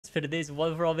for today's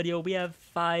overall video. We have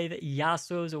 5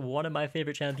 Yasuos, one of my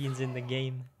favorite champions in the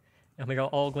game. And we are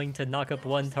all going to knock up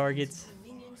one target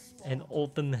and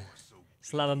ult them,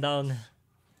 slam them down,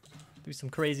 do some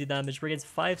crazy damage. We're against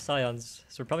 5 Scions,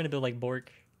 so we're probably gonna build like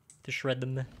Bork to shred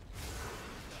them.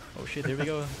 Oh shit, here we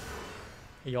go.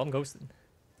 Hey, yo, I'm ghosting.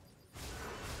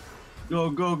 Go,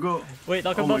 go, go. Wait,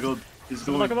 knock him up. Oh my god. He's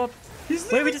going. Knock him up.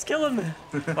 Wait, we just kill him.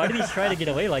 Why did he try to get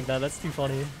away like that? That's too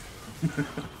funny.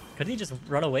 Couldn't he just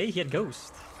run away? He had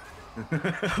ghost.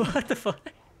 What the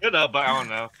fuck? Good up, but I don't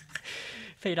know.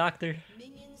 Paid actor.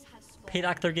 Paid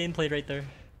actor gameplay right there.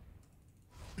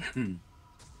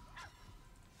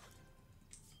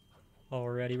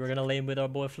 Alrighty, we're gonna lane with our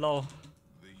boy Flaw.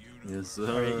 Yes, sir.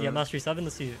 Alright, yeah, Mastery 7,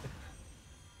 let's see it.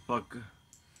 Fuck.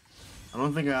 I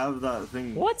don't think I have that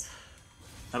thing. What?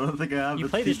 I don't think I have You the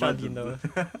play this keybind. champion though.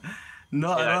 No,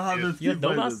 Yeah, I don't have the You have no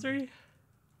keybind. mastery?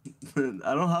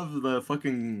 I don't have the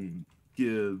fucking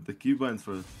the keybinds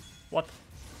for it. What?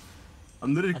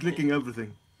 I'm literally clicking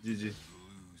everything. GG.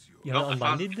 You have it I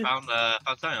unbinded? found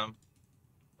Sion.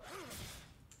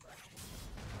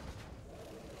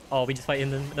 Oh, we just fight in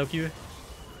them. No Q.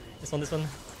 This one, this one.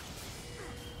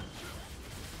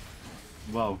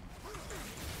 Wow.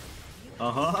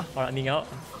 Uh-huh. Alright, I'm being out.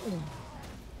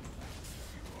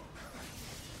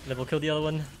 Then we'll kill the other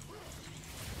one.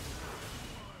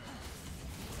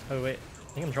 Oh wait,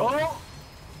 I think I'm dropping. Oh!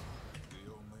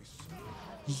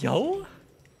 Yo?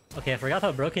 Okay, I forgot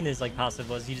how broken his like passive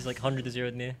was. He just like 100 to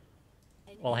 0'd me.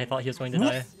 Well, I thought he was going to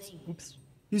die. Oops.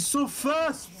 He's so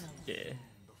fast! Yeah.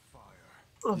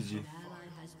 GG.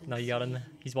 Now you got him.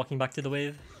 He's walking back to the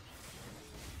wave.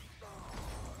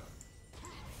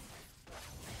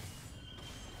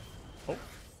 Oh,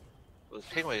 Well, this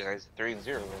Pingway guy's 3-0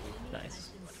 already. nice.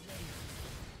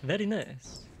 Very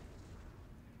nice.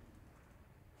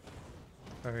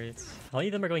 Alright. How many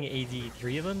of them are going AD?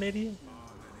 3 of them maybe? And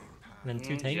then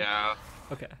 2 tank? Yeah.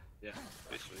 Okay. Yeah,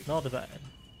 basically. Not bad.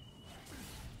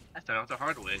 I found out the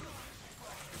hard way.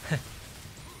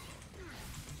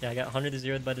 Yeah, I got 100 to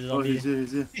 0'd by the Oh, zombie. he's here,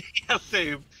 he's here. Yeah,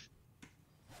 same.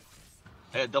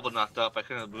 I got double knocked up. I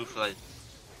couldn't move for like.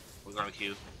 We're gonna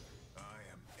queue.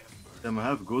 Damn, I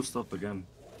have ghost up again.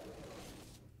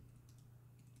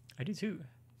 I do too.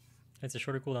 It's a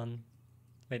shorter cooldown.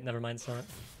 Wait, never mind, it's not.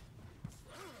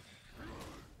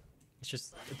 It's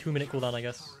just a 2-minute cooldown, I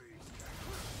guess.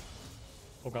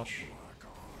 Oh gosh.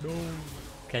 No.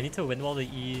 Okay, I need to win while the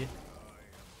E.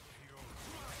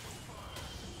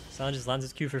 Sound just lands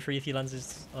his Q for free if he lands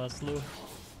his slow.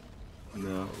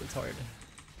 No. Oh, it's hard.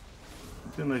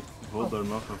 You can like hold our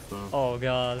knock off now. Oh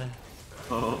god.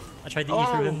 Oh. I tried to E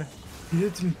through him. He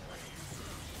hit me.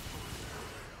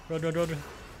 Run, run, run.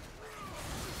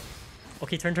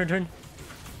 Okay, turn, turn, turn.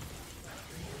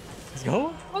 Let's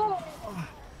go.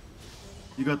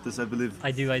 You got this, I believe.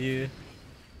 I do, I do.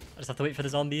 I just have to wait for the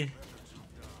zombie.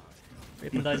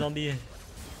 Wait for the die zombie.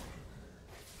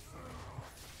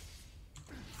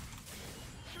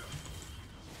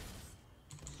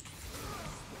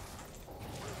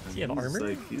 Does he have armor?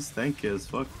 Like, he's tanky as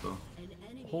fuck though.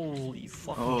 Holy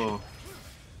fuck. Oh.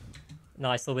 No,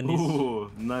 I still win these. Oh,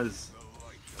 nice.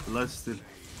 Life steal.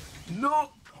 No!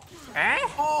 Eh?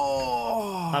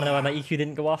 Oh! I don't know why my EQ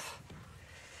didn't go off.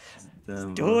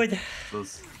 Damn, Dude.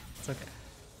 Close. It's okay.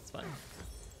 It's fine.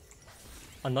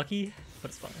 Unlucky, but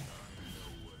it's fine.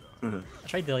 I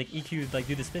tried to like EQ, like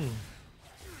do the spin.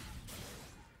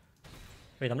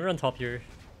 Wait, I'm gonna run top here.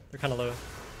 They're kind of low.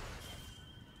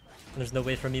 And there's no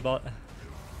way for me bot.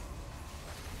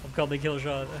 I'm called the kill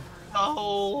shot.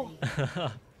 No.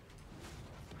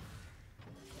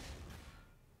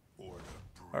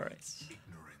 Alright.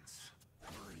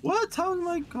 What? How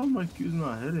my Q's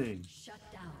not hitting?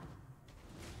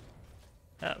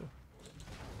 Oh.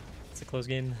 It's a close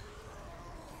game.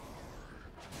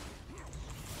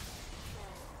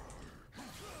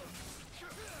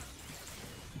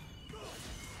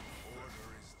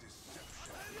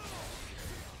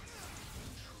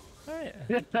 Alright.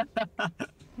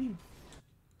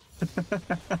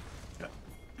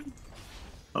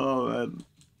 Oh man.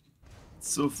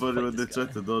 It's so funny Fight when they this try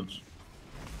guy. to dodge.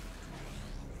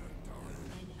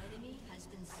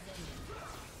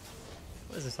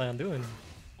 What is this Sion doing?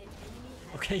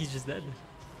 Okay, he's just dead.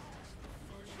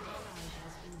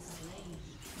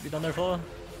 Be done there, Flaw.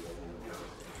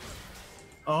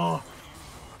 Oh!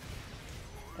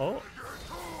 Oh.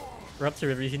 We're up to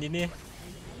river if you need me.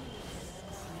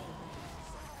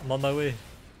 I'm on my way.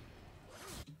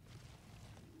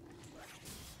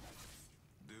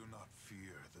 Do not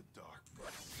fear the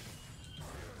darkness.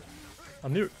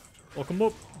 I'm here. Welcome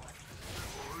up.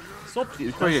 Stop.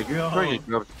 It's probably get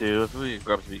grubs too. It's probably get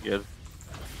grubs to be good.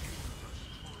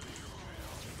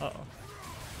 Uh oh.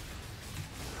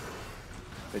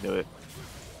 They do it.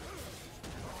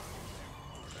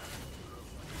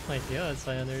 Like, yeah, it's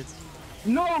Cyanide.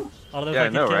 No! I don't know Yeah, I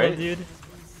if I know, can kill him, right? dude.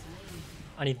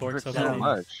 I need Bork Hurt so so badly.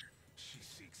 much. She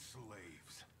seeks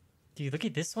slaves. Dude, look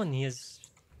at this one. He has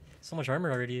so much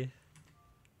armor already.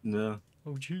 Yeah.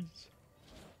 Oh, jeez.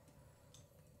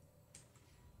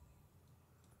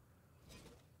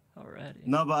 Alrighty.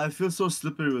 No, but I feel so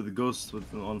slippery with the ghost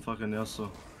on fucking Yasuo.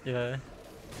 Yeah.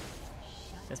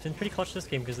 It's been pretty clutch this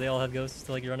game because they all have ghosts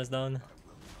to like run us down.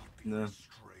 Yeah.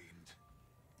 Strained.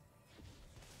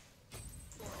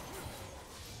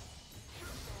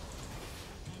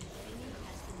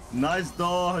 Nice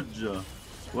dodge.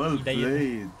 Well He died.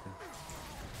 played.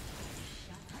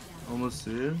 Almost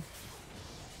here.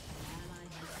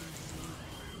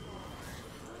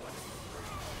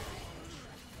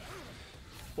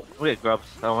 We get grubs.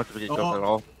 I don't want to get grubs Oh. at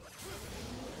all.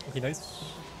 Okay, nice.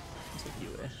 Let's take you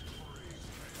away.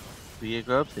 We get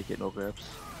grubs, they get no grubs.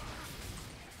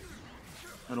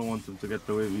 I don't want them to get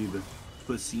the wave either.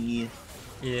 Pussy.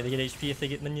 Yeah, they get HP if they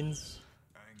get minions.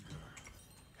 Anger.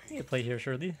 You can play here,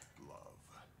 surely. Love.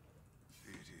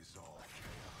 It is all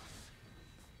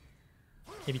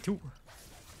chaos. Maybe 2. Alright,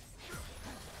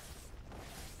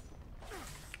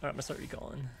 I'm gonna start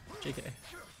recalling. JK. I'm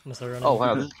gonna start running. Oh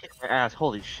wow, this is kicking my ass.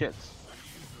 Holy shit.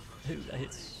 Ooh, that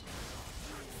hits.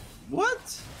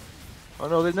 What? Oh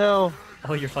no, they know.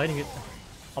 Oh, you're fighting it.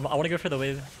 I wanna go for the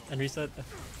wave and reset. Oh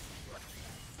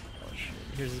shit,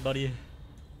 here's his buddy.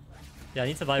 Yeah, I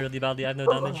need to buy really badly, I have no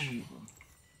damage.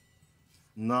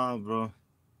 Nah, bro.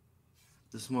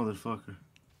 This motherfucker.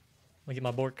 Look at my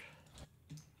Bork.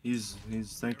 He's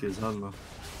tanky as hell now.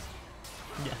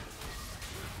 Yeah.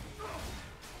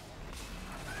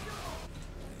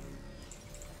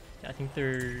 Yeah, I think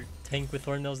they're tank with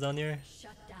Thornmails down here.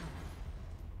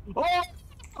 Oh!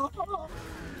 Oh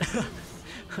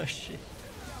shit.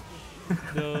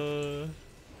 No.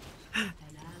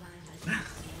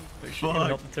 Oh shit, Fuck.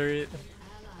 help the turret.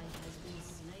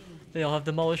 They all have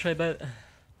demolish, I bet.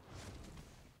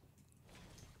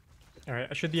 Alright,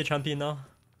 I should be a champion now.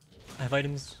 I have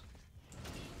items.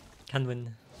 Can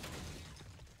win.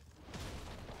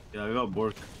 Yeah, I got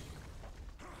Bork.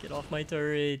 Get off my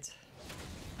turret.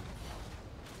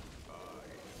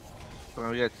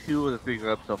 Well, we got 2 of the 3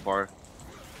 grubs so far.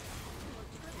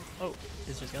 Oh,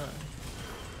 it's just gone.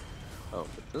 Oh,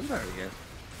 it doesn't matter again.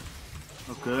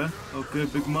 Okay, okay,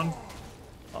 big man.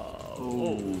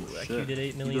 Oh, that Q shit. did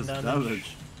 8 He million does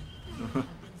damage.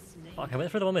 Fuck, I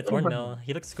went for the one with Thornmail.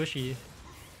 He looks squishy.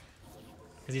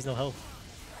 Because he's no health.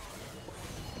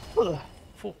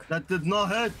 Fuck. That did not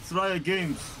hit Riot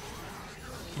Games.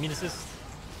 You mean assist?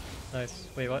 Nice.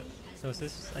 Wait, what? No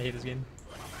assist? I hate this game.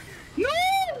 No!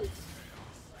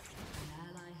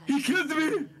 He killed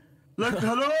me! Like,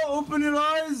 hello, open your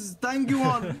eyes, thank you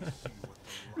one.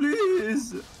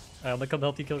 Please. Alright, I'm gonna come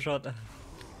help you kill shot.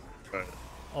 Right.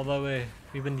 All my way.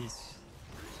 We win these.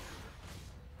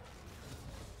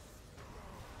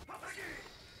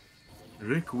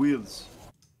 Rick Wheels.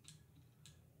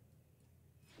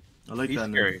 I like He's that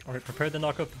name. scary. Alright, prepare the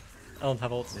knock up. I don't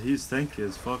have ults. He's tanky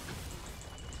as fuck.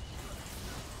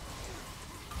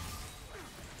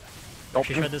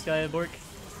 Actually, shred this guy at Bork.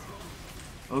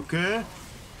 Okay.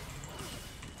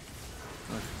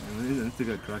 I need to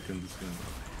get cracking this game.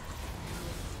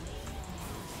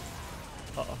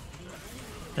 Uh oh.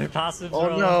 Their passives Oh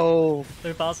are no!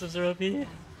 Their passives are OP.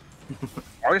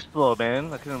 Arse blow,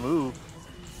 man. I couldn't move.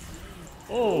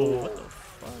 Oh, what the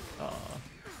fuck? Oh.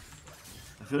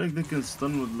 I feel like they can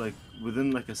stun with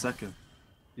within like a second.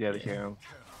 Yeah, they can.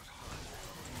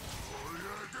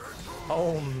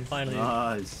 Oh, finally.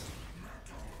 Nice.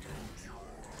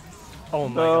 Oh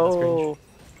my god, that's cringe. No!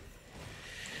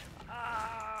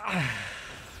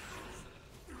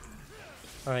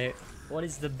 Alright, what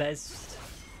is the best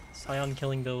Scion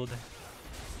killing build?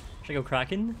 Should I go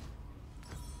Kraken?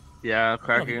 Yeah, I'll do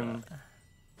Kraken. that.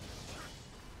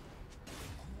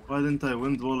 Why didn't I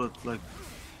wind wall it like?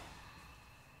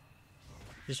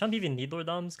 Does Champ even need Lord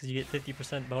Doms? Because you get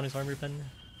 50% bonus armor pen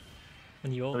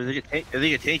when you ult. If they get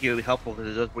tanky, it would be helpful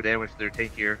because it does more damage to their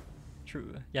tankier.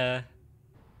 True, yeah.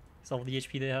 It's all the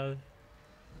HP they have.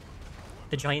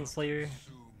 The Giant Slayer.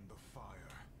 Consume the fire.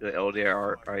 The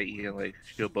LDR, IE, and like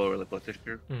Shield Bow or like Blood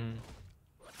Tester. Mm.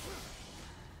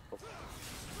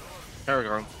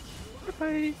 Paragon.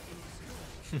 Goodbye.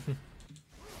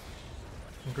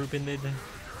 Group in mid.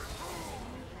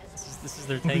 This is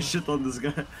their Holy tank. shit on this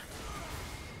guy.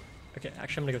 Okay,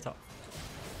 actually I'm gonna go top.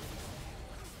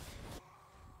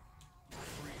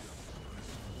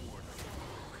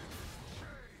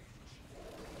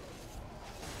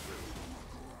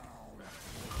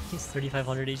 He's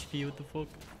 3500 HP, what the fuck?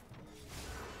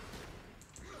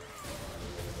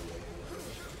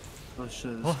 Oh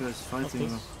shit, this Oh, guy's fighting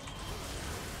close.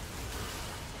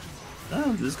 now.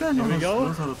 Damn, this guy Here we knows, go.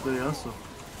 knows how to play Yasuo.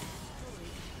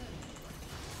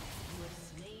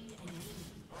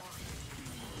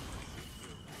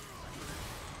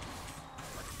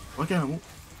 Why can't I move?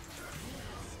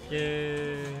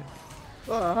 Yeah.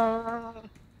 Ah,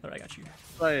 Alright, I got you.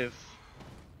 life.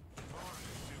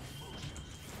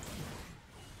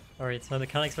 Alright, so my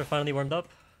mechanics are finally warmed up.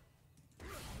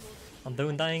 I'm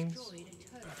doing things.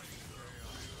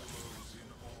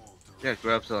 Yeah,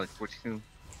 grabs are like 14.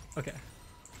 Okay.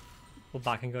 We'll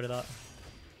back and go to that.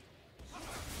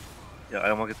 Yeah, I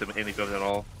don't want to get them any grabs at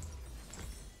all.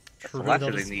 That's the True, last they'll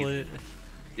thing just they need. split.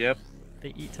 Yep.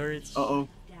 They eat turrets. Uh-oh.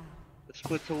 The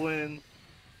split to win.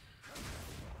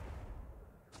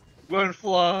 Run,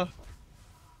 Flaw.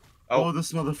 Oh,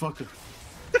 this motherfucker.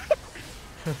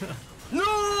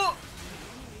 No!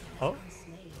 Oh,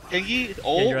 Gengi?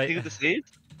 Oh, you're right. can you get the save?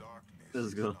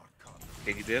 Let's go.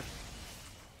 Gengi diff.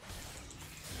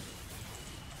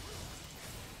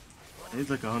 I need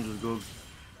like 100 gold.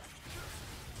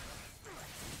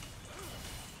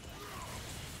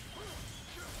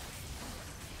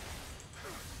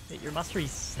 wait, your mastery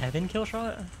 7 kill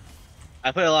shot?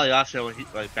 I played a lot of Yasuo when he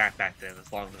like back then.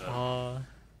 It's long ago.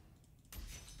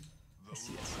 I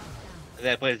see, I see. And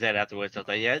then I played Zed afterwards. I was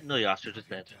like, yeah, no Yasuo, just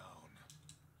Zed.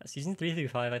 Season 3 through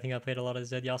 5, I think I played a lot of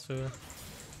Zed Yasuo.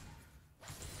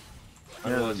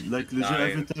 Yeah, Otherwise, like you legit die.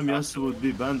 every time Yasuo would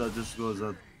be banned, I just go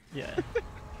that. Yeah.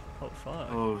 Oh fuck.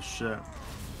 Oh shit.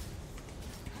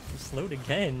 I'm slowed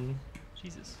again.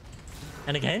 Jesus.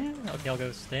 And again? Okay, I'll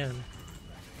go stand.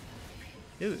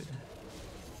 Dude.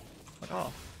 Fuck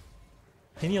off.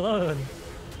 Leave me alone.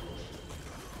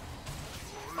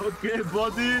 Okay,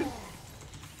 buddy.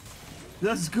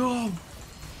 Let's go.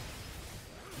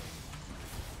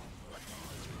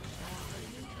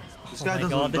 This Oh guy my doesn't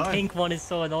god, the die. tank one is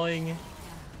so annoying.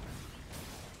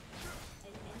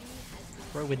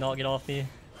 Bro would not get off me.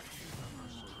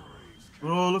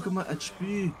 Bro, look at my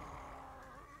HP.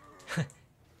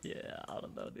 Yeah, I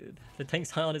don't know, dude. The tank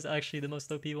silent is actually the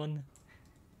most OP one.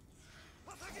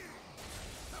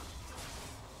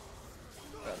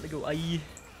 Let me go I.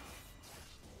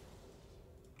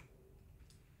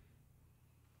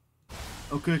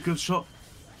 Okay, good shot.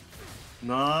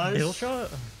 Nice. Kill shot?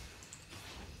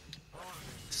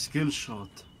 Skill shot.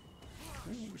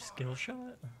 Ooh, skill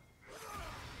shot?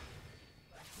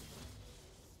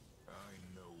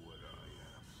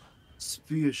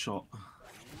 Spear shot.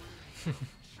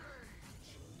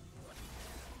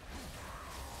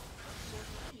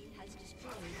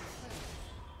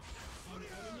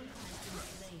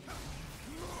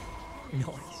 Nice.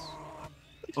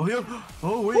 Oh yeah.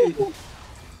 Oh wait.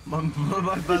 My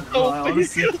bad. Bro. I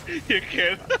honestly, you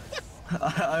can.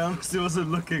 I honestly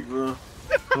wasn't looking, bro.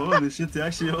 Holy shit! He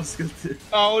actually was good.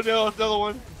 Oh no, another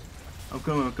one. I'm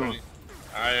coming. I'm coming.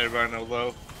 I run a low.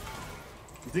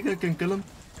 You think I can kill him?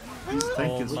 He's Oh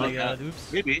tanking. my so- god,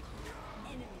 oops. Maybe.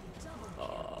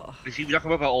 Oh, You see, we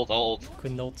talking about ult, ult.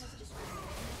 couldn't ult.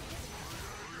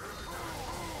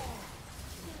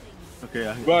 Okay,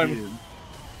 I Run. hear him.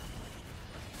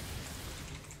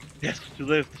 Yes, you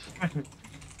lived. Yeah,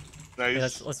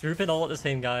 Nice. let's group in all at the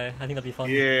same guy. I think that'd be fun.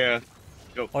 Yeah.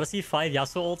 I wanna see 5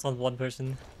 Yasuo ults on one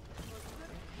person.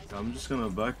 I'm just gonna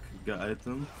back, get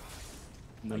item,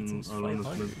 and then Items I'll run this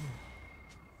 500. mid.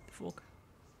 Fuck.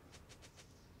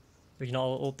 We can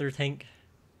all ult their tank.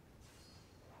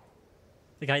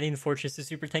 The guy named Fortress is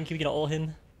super tanky, we can all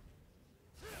him.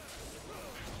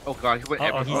 Oh god, he went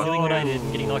Uh-oh, everywhere. he's doing what I did,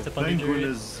 getting knocked up on the Penguin turret.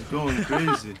 is going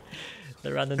crazy.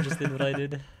 The random just did what I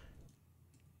did.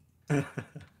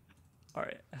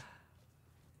 Alright.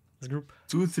 Let's group.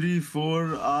 2, 3,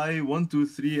 4, I, 1, 2,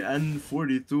 3, N,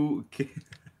 42. Okay.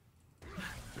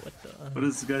 What the? What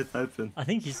is this guy typing? I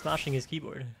think he's smashing his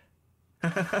keyboard.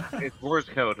 It's Morse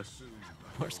code.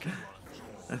 Morse code.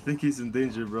 I think he's in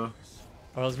danger, bro. Alright,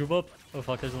 let's group up. Oh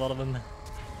fuck, there's a lot of them.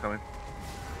 Coming.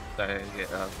 I get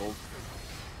gold.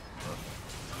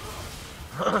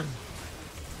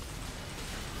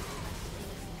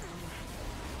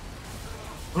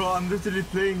 Bro, I'm literally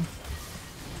playing.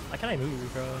 How can I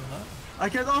move, bro? Huh? I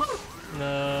can't. Oh!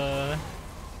 No.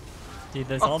 Dude,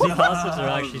 the zombie passives are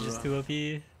actually just too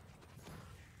OP.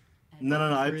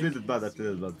 No, I played it bad. I played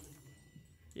it bad.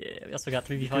 Yeah, we also got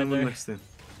You 3v5 can win there. next time.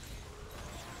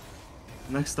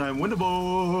 Next time,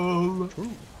 winnable!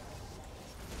 True.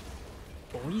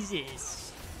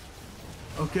 Boyses.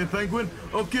 Okay, Penguin.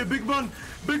 Okay, Big Man.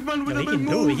 Big Man with Yo, a he big can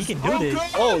do move. it, he can do this. Okay.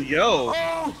 Oh, yo!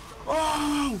 Oh!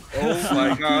 Oh! Oh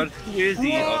my god, he is the...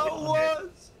 What okay.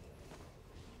 was?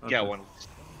 Get Okay. one.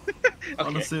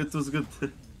 Honestly, it was good.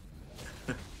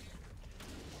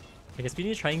 I guess we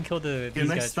need to try and kill Okay, these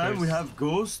next guys time we first. have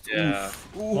Ghost. Yeah.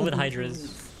 Oof. One with Ooh.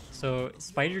 Hydras. So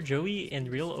Spider Joey and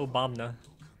Real Obama.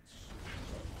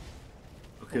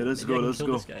 Okay, let's Maybe I go, can let's kill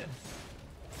go. this guy.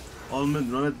 All mid,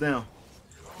 run it down.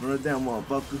 Run it down,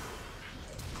 motherfucker.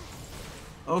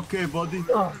 Okay, buddy.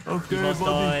 He Okay, must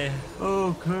buddy. die.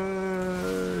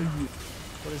 Okay.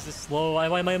 What is this slow?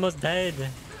 Why am I almost dead? Okay,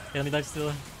 let me dive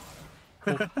still.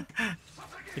 Cool.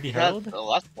 Maybe Herald?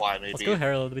 Oh, that's why maybe. Let's go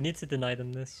Herald. We need to deny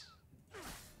them this.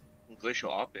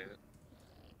 Glacial op it.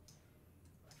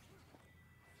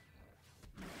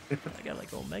 I got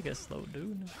like Omega slow,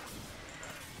 dude.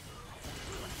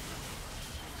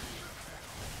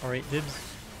 Alright, dibs.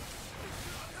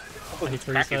 I need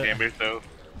to Cracking reset. damage though.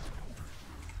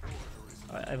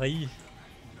 Alright, bye.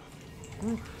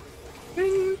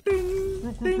 Ding,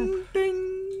 ding, ding,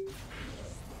 ding.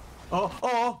 Oh,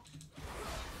 oh.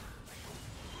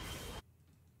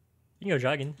 You can go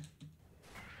dragon.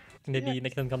 Maybe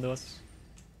make them come to us.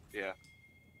 Yeah.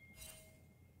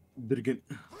 Dirgen.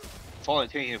 It's only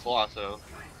taking full out, so.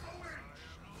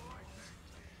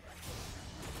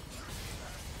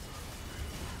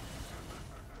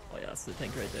 Oh yeah, that's the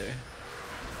tank right there.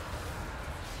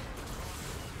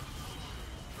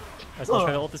 Alright, so I'll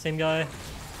try to ult the same guy.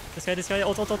 This guy,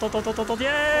 ult,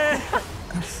 yeah!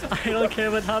 I don't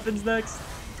care what happens next.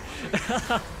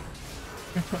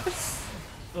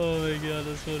 Oh my god,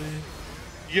 that's funny.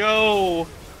 Yo!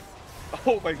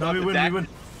 Oh my No, god, we the win, dash- we win.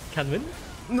 Can win?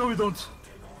 No, we don't.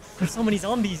 There's so many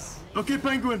zombies. Okay,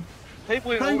 Penguin.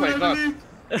 Penguin, oh Penguin, my I god.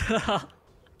 believe.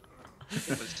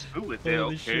 Let's do it there,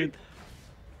 Holy okay. shit.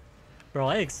 Bro,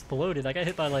 I exploded. I got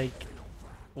hit by like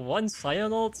one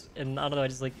Scion ult, and I don't know, I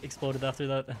just like exploded after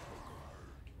that.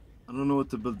 I don't know what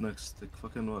to build next. Like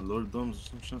fucking what, Lord Domes or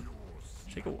some shit?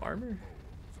 Should I go armor?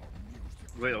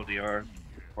 Wait, LDR.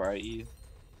 For IE.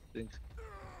 Thanks.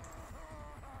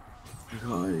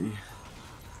 Guy.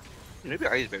 Maybe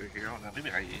IE is better here, I don't know. Maybe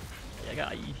IE. Yeah, I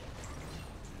got IE.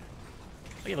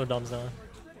 I get no doms now.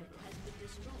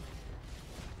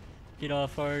 Get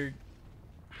off our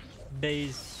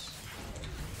base.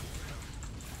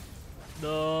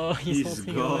 No, he's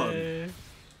ulting gone. away.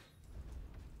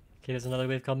 Okay, there's another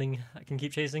wave coming. I can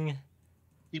keep chasing.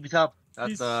 TP top.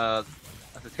 He's-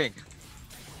 That's a tank.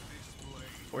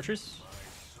 Fortress?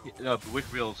 No,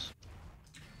 with reels.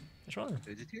 What's wrong?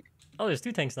 Is it tank? Oh, there's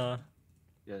two tanks now.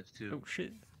 Yeah, it's two. Oh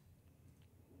shit.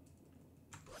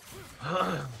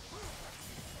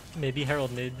 Maybe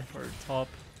Herald mid or top.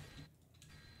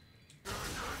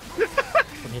 Would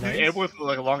be nice. Airborne for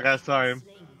like a long ass time. Is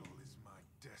my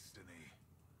destiny.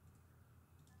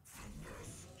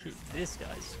 Shoot, this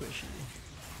guy's squishy.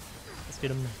 Let's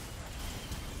get him.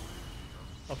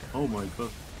 Okay, Oh my god.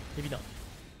 maybe not.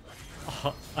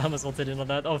 Oh, I almost ulted in on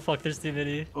that. Oh fuck, there's too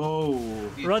many. Oh.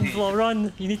 Run, Flo,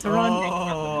 run! You need to run!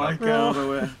 Oh, I can't Bro. run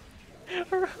away.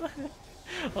 Run.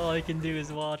 All I can do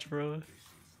is watch, bro.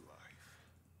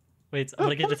 Wait, I'm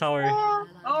gonna get the tower. I'm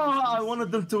Oh, I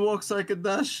wanted them to walk so I could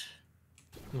dash.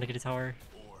 gonna get the tower.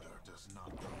 Order does not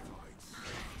provide.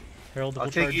 Herald I'll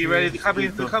will take charge you ready. They're you.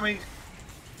 coming. They're coming.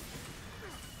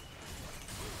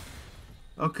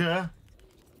 Okay.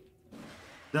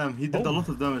 Damn, he did a Oh. lot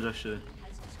of damage actually.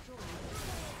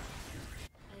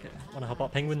 Okay, wanna help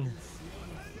out Penguin?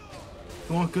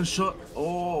 Come on, good shot.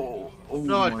 Oh. Oh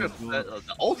No, my it's god.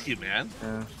 the ulti, man.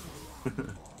 Yeah.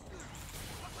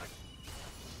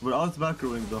 We're out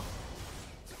macroing though.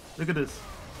 Look at this.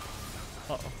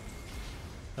 Uh oh.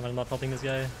 And I'm not helping this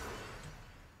guy.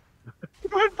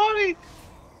 Red body.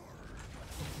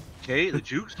 Okay, the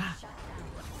jukes.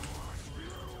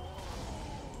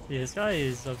 Yeah, this guy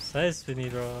is obsessed with me,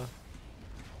 bro.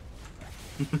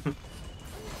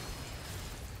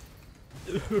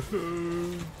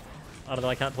 I don't know,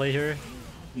 I can't play here.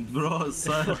 Bro,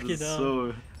 Sam Fucking is hell.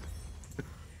 so...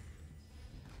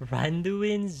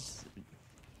 Randuin's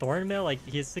Thornmail, like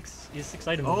he has six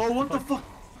items. Oh, what the fuck?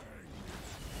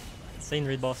 Insane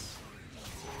raid boss.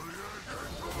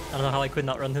 I don't know how I could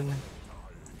not run him.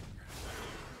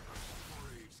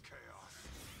 Breeds chaos.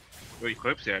 Wait,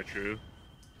 clips, yeah, true.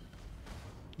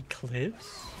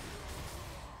 Eclipse?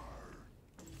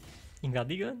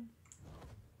 Ingadi gun?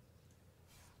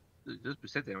 It does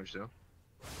percent damage though.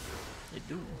 They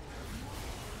do.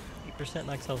 8%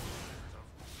 max health.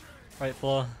 Right,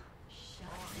 Flaw.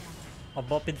 I'll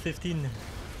bop in 15.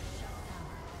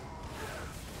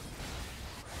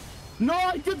 No,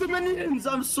 I killed the minions!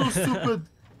 I'm so stupid!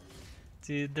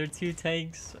 Dude, they're two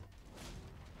tanks.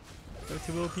 They're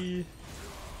too OP.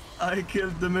 I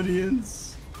killed the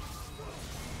minions.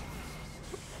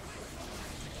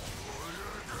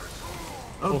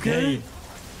 Okay.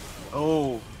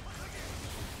 Oh.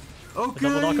 The Okay.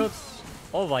 double knockouts.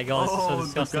 Oh my god, this is Oh, so the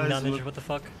disgusting guys damage. look- What the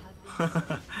fuck?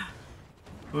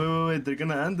 Wait. They're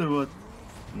gonna end or what?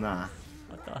 Nah.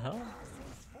 What the hell?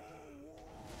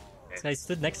 This guy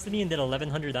stood next to me and did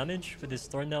 1100 damage with his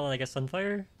Thornmail and I guess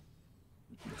Sunfire.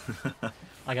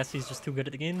 I guess he's just too good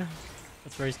at the game.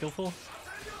 That's very skillful.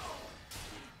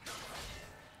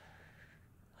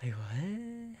 Wait,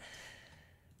 what?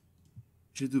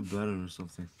 Should do better or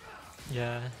something.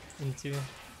 Yeah, into.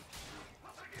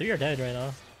 3 are dead right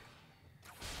now.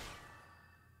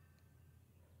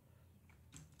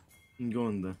 I'm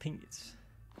going there. Ping it.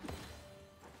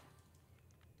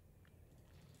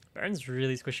 Baron's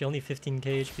really squishy, only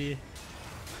 15k HP. I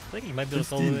think he might be able to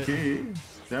solo it. 15k?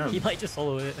 Damn. He might just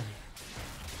solo it.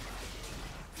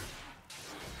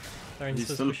 Baron's He's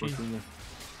so still squishy. fucking there.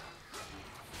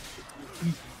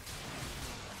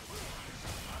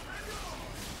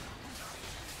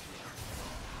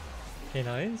 Okay,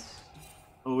 nice.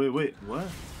 Oh, wait. What?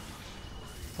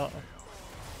 Uh oh.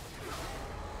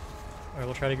 Alright,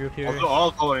 we'll try to group here. They're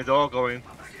all going. They're all going.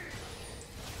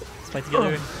 Let's fight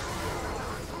together.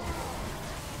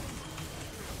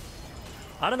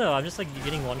 I don't know, I'm just like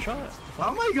getting one shot.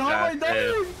 Oh my god, Yeah, I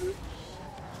died!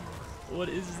 What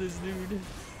is this, dude?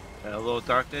 Hello,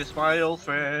 darkness, my old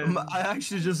friend. I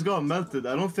actually just got melted.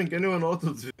 I don't think anyone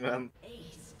autos me, man.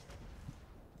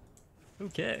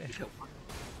 Okay.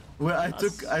 Wait, I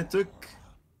took crazy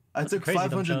dumb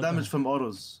 500 shot. damage from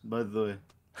autos, by the way.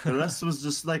 The rest was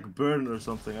just like burn or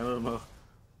something. I don't know.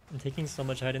 I'm taking so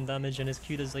much hidden damage and his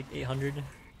Q does like 800.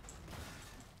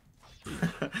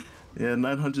 Yeah,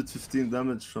 915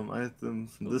 damage from item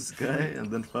from this guy, and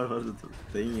then 500.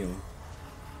 Damn.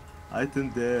 Item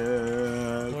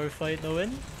dead. More fight, no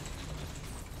win.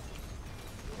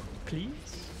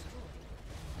 Please?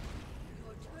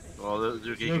 Oh,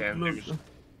 they're getting Look,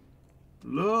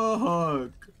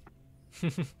 look.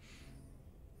 Look.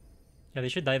 Yeah, they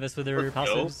should dive us with their Let's go.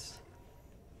 passives.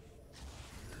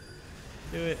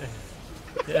 Do it.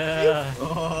 Yeah.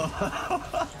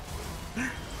 Oh.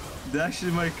 They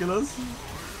actually might kill us.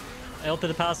 I ulted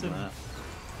the passive.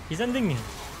 He's ending.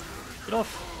 Get off.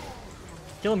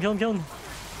 Kill him. Kill him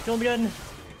again.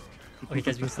 Okay,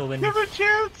 guys, we can still win. We have a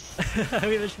chance. We have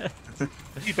a chance.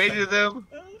 He baited them.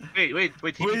 Wait. Wait,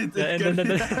 Yeah, and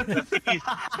then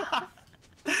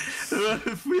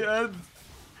if we end.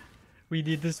 we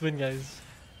need this win, guys.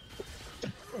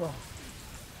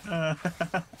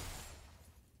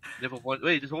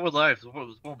 Wait, there's one more life. There's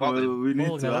one more bot lane. We need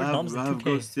Oh, to no, have, Dom's at 2K.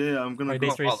 Ghost. Yeah, I'm gonna Alright, go.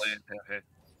 base race. Bot lane. Okay.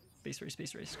 Base race.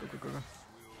 Go.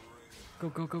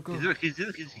 He's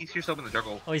here something in the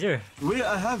jungle. Oh, he's here. Wait,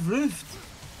 I have Rift.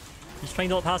 He's trying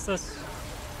to ult past us.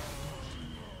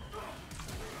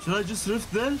 Should I just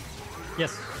Rift there?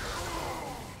 Yes.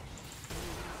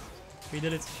 We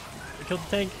did it. We killed the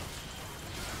tank.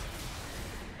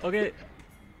 Okay.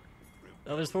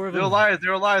 Oh, there's 4 of them. They're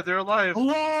alive. Allah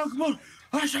Akbar.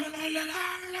 I'm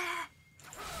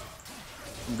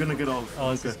gonna get all.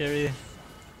 Oh, this is scary.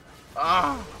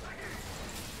 Ah!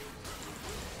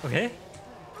 Okay.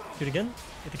 Shoot again. You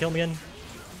have to kill him again.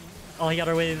 Oh, he got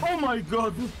our wave. Oh my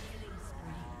god.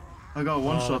 I got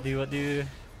one shot. What do you...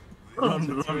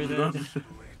 Run. dead.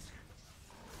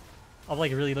 I'm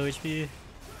like really low HP.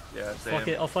 Yeah, same. Fuck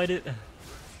it, I'll fight it.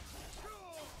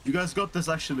 You guys got this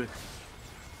actually.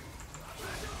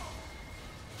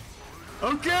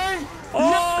 Okay.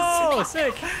 Oh,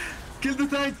 sick. Kill the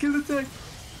tank.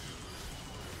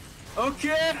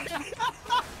 Okay.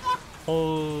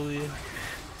 Holy.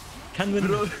 Can win.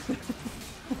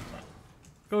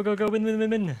 Bro. Go,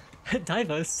 win.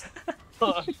 Dive us.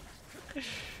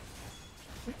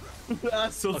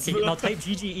 Assholes, Okay, bro. now type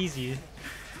GG easy.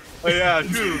 Oh yeah,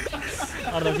 true.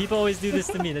 I don't know, people always do this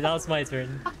to me, now it's my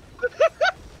turn.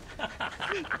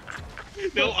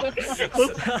 No.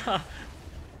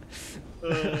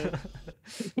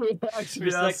 Actually,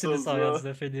 Respect to the assholes, bro.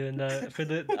 Science for doing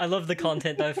that. I love the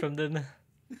content now from them.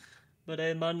 But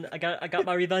man, I got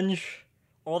my revenge.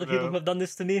 All the people Yeah. who have done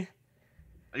this to me.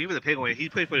 Even the penguin, he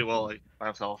played pretty well like by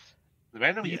himself. The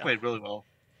random, he Yeah. played really well.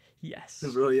 Yes.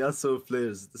 Bro, Yasuo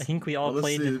players. I think we all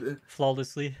Honestly, played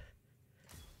flawlessly.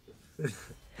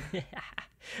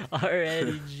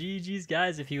 Alrighty, GG's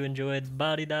guys. If you enjoyed,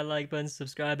 body that like button,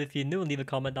 subscribe if you're new, and leave a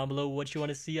comment down below what you want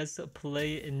to see us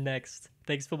play next.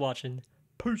 Thanks for watching.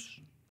 Peace.